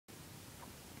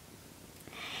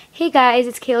Hey guys,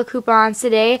 it's Kayla Coupons.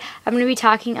 Today I'm going to be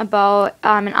talking about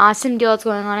an awesome deal that's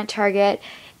going on at Target.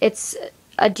 It's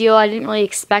a deal I didn't really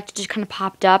expect. It just kind of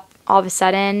popped up all of a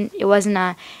sudden. It wasn't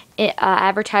a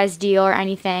advertised deal or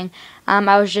anything.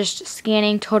 I was just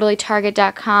scanning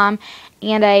totallytarget.com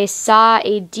and I saw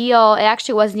a deal. It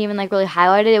actually wasn't even like really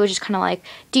highlighted. It was just kind of like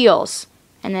deals,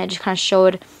 and then it just kind of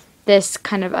showed this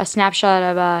kind of a snapshot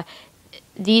of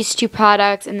these two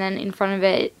products, and then in front of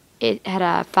it it had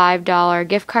a $5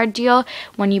 gift card deal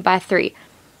when you buy 3.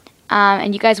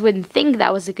 And you guys wouldn't think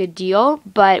that was a good deal,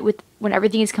 but when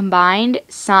everything is combined,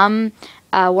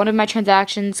 one of my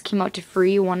transactions came out to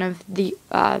free. One of the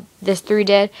this 3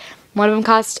 did. One of them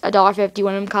cost $1.50.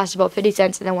 One of them cost about 50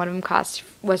 cents, and then one of them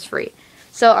was free.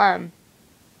 So I'm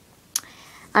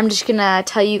just gonna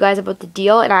tell you guys about the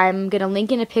deal, and I'm gonna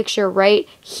link in a picture right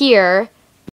here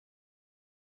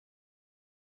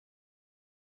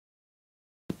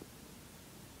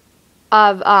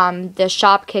of the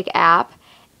Shopkick app,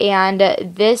 and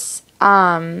this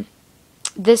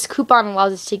coupon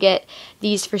allows us to get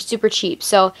these for super cheap.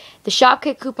 So the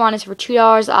Shopkick coupon is for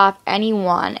 $2 off any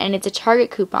one, and it's a Target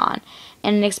coupon,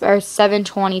 and it expires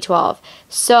 7/20/12.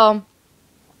 So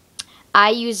I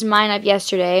used mine up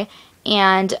yesterday,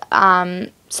 and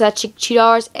so that's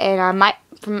 $2, and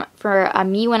for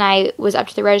me, when I was up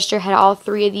to the register, had all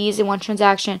 3 of these in one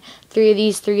transaction, 3 of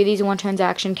these in one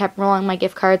transaction, kept rolling my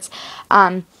gift cards.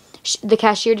 The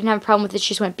cashier didn't have a problem with it. She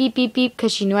just went beep, beep, beep,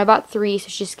 because she knew I bought 3, so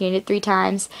she scanned it 3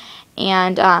 times.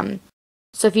 And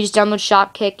so if you just download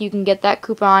Shopkick, you can get that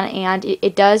coupon, and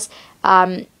it does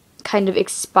kind of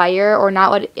expire or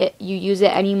not let you use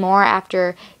it anymore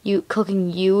after you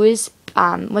clicking use.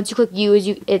 Once you click use,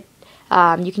 you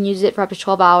can use it for up to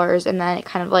 12 hours, and then it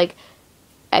kind of like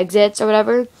exits or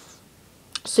whatever.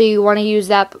 So you want to use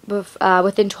that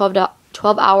within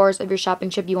 12 hours of your shopping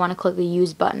trip. You want to click the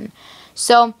use button.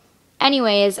 So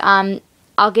anyways,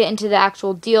 I'll get into the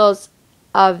actual deals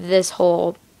of this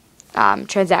whole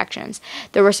transactions.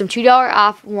 There were some $2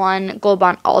 off 1 Gold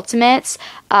Bond Ultimates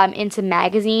into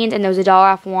magazines, and there was $1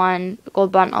 off 1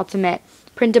 Gold Bond Ultimate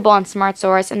printable on Smart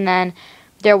Source, and then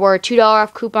there were $2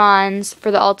 off coupons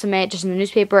for the Ultimate just in the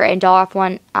newspaper, and $1 off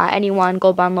any one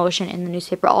Gold Bond Lotion in the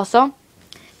newspaper also.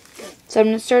 So I'm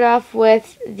going to start off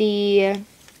with the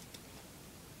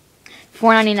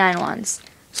 $4.99 ones.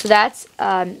 So that's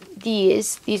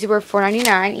these. These were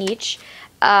 $4.99 each,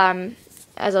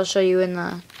 as I'll show you in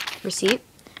the receipt.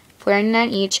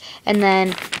 $4.99 each, and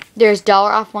then there's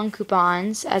 $1 off 1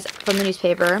 coupons from the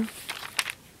newspaper,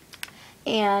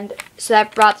 and so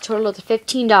that brought the total to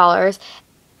 $15.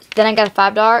 Then I got a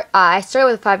 $5. I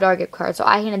started with a $5 gift card, so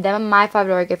I handed them my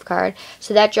 $5 gift card.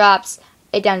 So that drops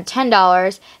it down to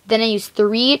 $10. Then I used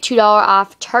 3 $2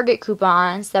 off Target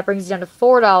coupons. That brings it down to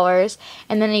 $4.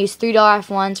 And then I used $3 off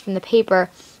ones from the paper,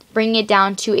 bringing it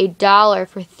down to $1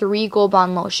 for 3 Gold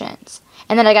Bond Lotions.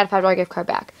 And then I got a $5 gift card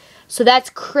back. So that's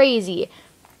crazy.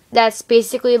 That's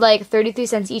basically like 33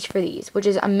 cents each for these, which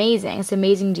is amazing. It's an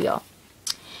amazing deal.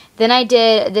 Then I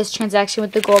did this transaction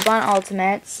with the Gold Bond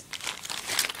Ultimates.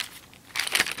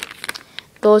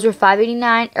 Those were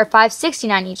 $5.89 or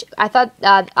 $5.69 each. I thought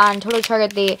on Total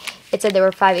Target it said they were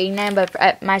 $5.89, but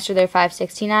at my store they're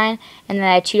 $5.69. And then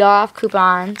I had $2 off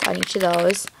coupons on each of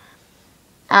those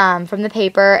from the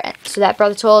paper. So that brought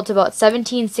the total to about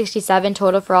 $17.67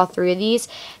 total for all 3 of these.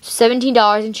 So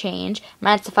 $17 and change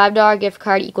minus the $5 gift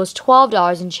card equals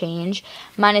 $12 and change,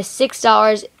 minus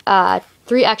 $6.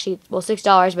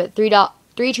 $6, but $3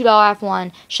 $2 off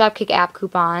 1 Shopkick app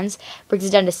coupons brings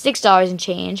it down to $6 and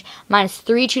change, minus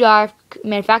 3 $2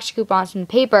 manufacturer coupons from the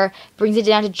paper brings it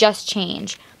down to just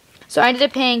change. So I ended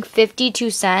up paying 52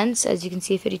 cents, as you can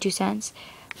see, 52 cents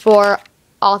for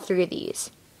all 3 of these.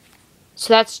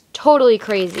 So that's totally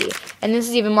crazy, and this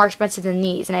is even more expensive than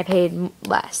these, and I paid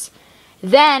less.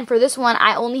 Then for this one,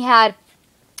 I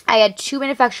had 2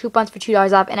 manufacturer coupons for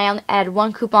 $2 off, and I only had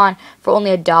 1 coupon for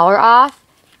only $1 off.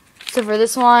 So for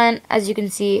this one, as you can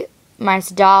see,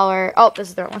 minus $1. Oh, this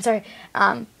is the wrong one, sorry.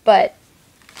 But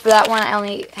for that one, I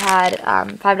only had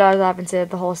 $5 off instead of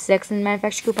the whole 6 in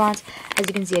manufacturer coupons. As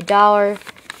you can see, $1,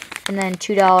 and then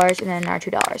 $2, and then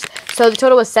another $2. So the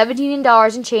total was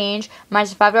 $17 and change,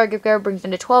 minus the $5 gift card brings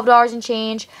them to $12 and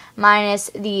change, minus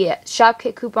the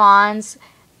Shopkick coupons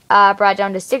brought it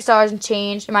down to $6 and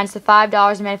change, minus the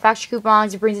 $5 in manufacturer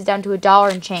coupons, it brings it down to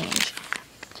 $1 and change.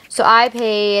 So I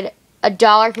paid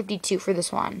 $1.52 for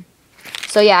this one.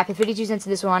 So yeah, I paid 52 cents for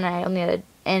this one,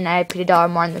 and I paid $1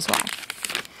 more on this one.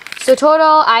 So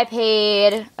total, I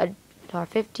paid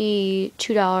 $1.50,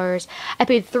 $2. I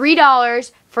paid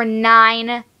 $3 for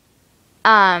 9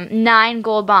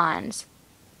 Gold Bonds.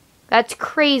 That's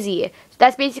crazy.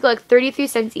 That's basically like 33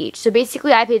 cents each. So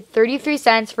basically I paid 33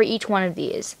 cents for each one of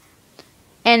these.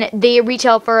 And they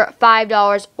retail for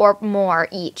 $5 or more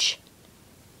each.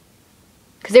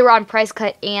 Because they were on price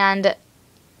cut and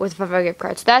with a $5 gift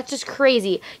card. So that's just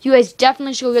crazy. You guys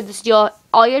definitely should go get this deal.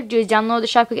 All you have to do is download the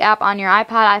ShopKick app on your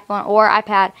iPod, iPhone, or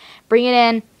iPad. Bring it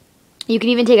in. You can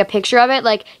even take a picture of it.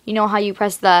 Like, you know how you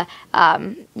press the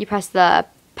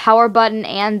power button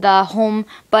and the home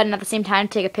button at the same time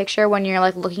to take a picture when you're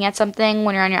like looking at something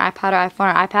when you're on your iPod or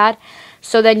iPhone or iPad.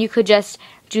 So then you could just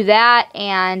do that,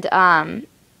 and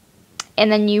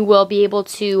then you will be able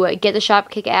to get the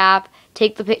ShopKick app,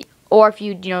 take the pic, or if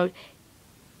you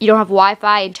don't have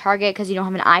Wi-Fi in Target because you don't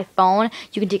have an iPhone,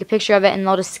 you can take a picture of it and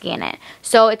they'll just scan it.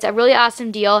 So it's a really awesome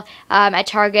deal at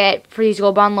Target for these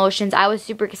Gold Bond lotions. I was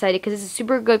super excited because it's a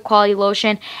super good quality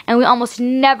lotion, and we almost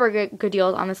never get good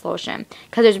deals on this lotion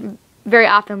because there's very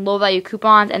often low value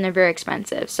coupons and they're very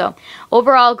expensive. So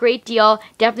overall, great deal.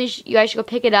 Definitely you guys should go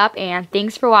pick it up, and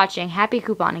thanks for watching. Happy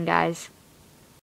couponing, guys.